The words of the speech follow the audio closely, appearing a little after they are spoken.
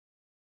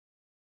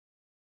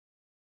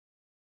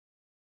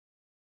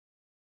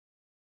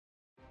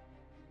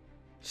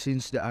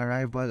Since the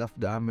arrival of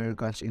the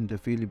Americans in the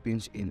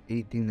Philippines in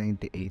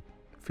 1898,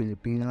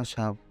 Filipinos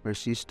have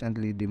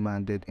persistently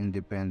demanded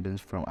independence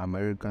from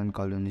American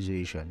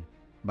colonization,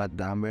 but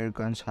the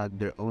Americans had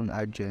their own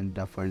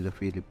agenda for the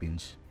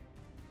Philippines.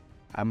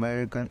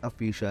 American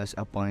officials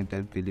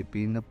appointed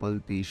Filipino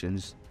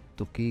politicians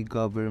to key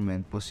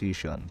government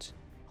positions,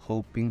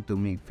 hoping to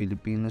make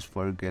Filipinos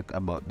forget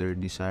about their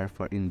desire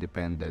for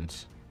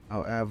independence.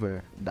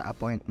 However, the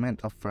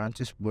appointment of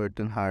Francis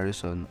Burton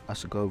Harrison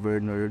as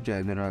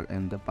Governor-General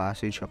and the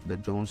passage of the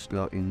Jones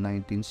Law in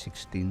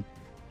 1916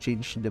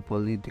 changed the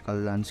political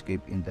landscape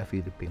in the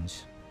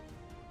Philippines.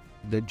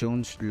 The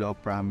Jones Law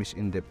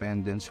promised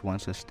independence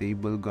once a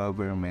stable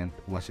government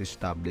was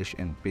established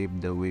and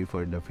paved the way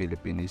for the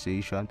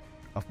Filipinization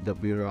of the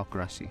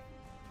bureaucracy.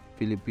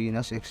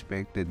 Filipinos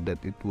expected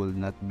that it would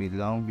not be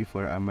long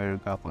before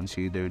America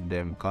considered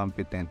them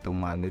competent to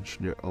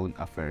manage their own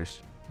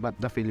affairs. But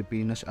the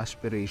Filipinos'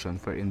 aspiration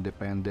for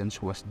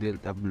independence was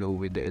dealt a blow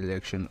with the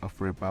election of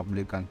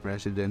Republican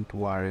President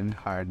Warren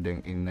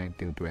Harding in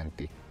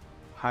 1920.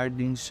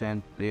 Harding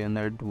sent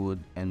Leonard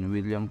Wood and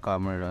William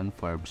Cameron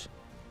Forbes,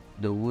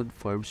 the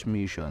Wood-Forbes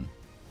mission,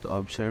 to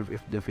observe if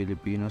the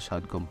Filipinos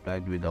had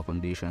complied with the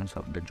conditions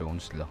of the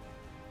Jones Law.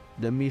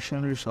 The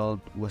mission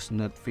result was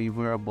not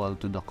favorable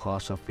to the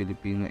cause of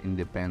Filipino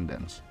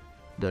independence.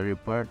 The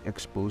report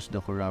exposed the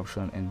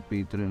corruption and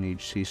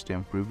patronage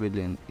system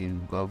prevalent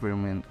in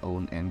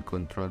government-owned and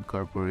controlled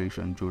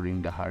corporations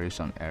during the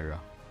Harrison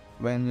era.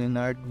 When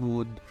Leonard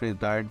Wood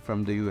retired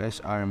from the U.S.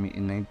 Army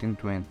in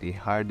 1920,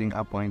 Harding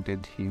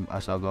appointed him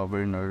as a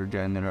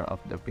Governor-General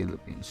of the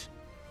Philippines.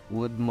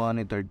 Wood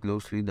monitored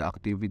closely the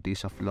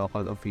activities of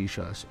local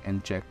officials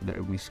and checked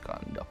their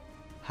misconduct.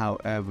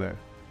 However,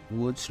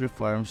 Wood's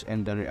reforms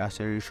and the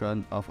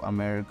reassertion of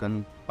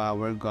American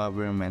power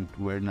government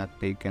were not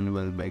taken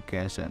well by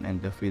Quezon and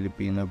the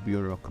Filipino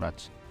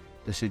bureaucrats.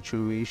 The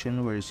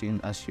situation worsened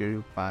as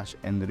years passed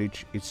and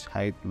reached its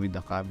height with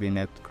the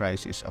cabinet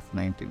crisis of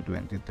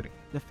 1923.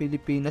 The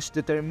Filipinos'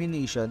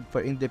 determination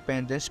for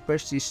independence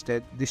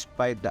persisted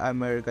despite the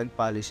American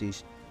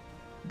policies.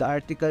 The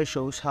article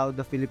shows how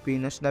the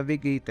Filipinos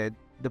navigated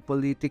the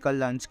political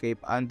landscape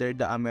under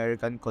the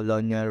American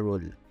colonial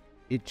rule.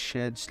 It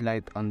sheds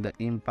light on the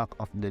impact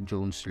of the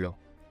Jones Law,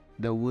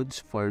 the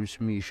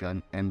Woods-Forbes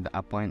mission, and the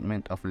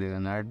appointment of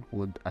Leonard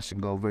Wood as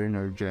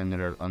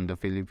Governor-General on the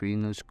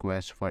Filipinos'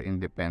 quest for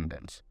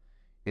independence.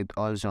 It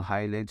also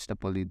highlights the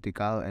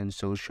political and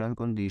social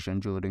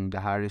conditions during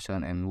the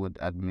Harrison and Wood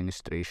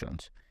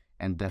administrations,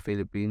 and the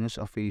Filipinos'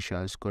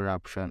 officials'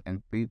 corruption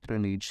and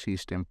patronage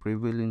system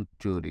prevalent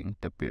during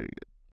the period.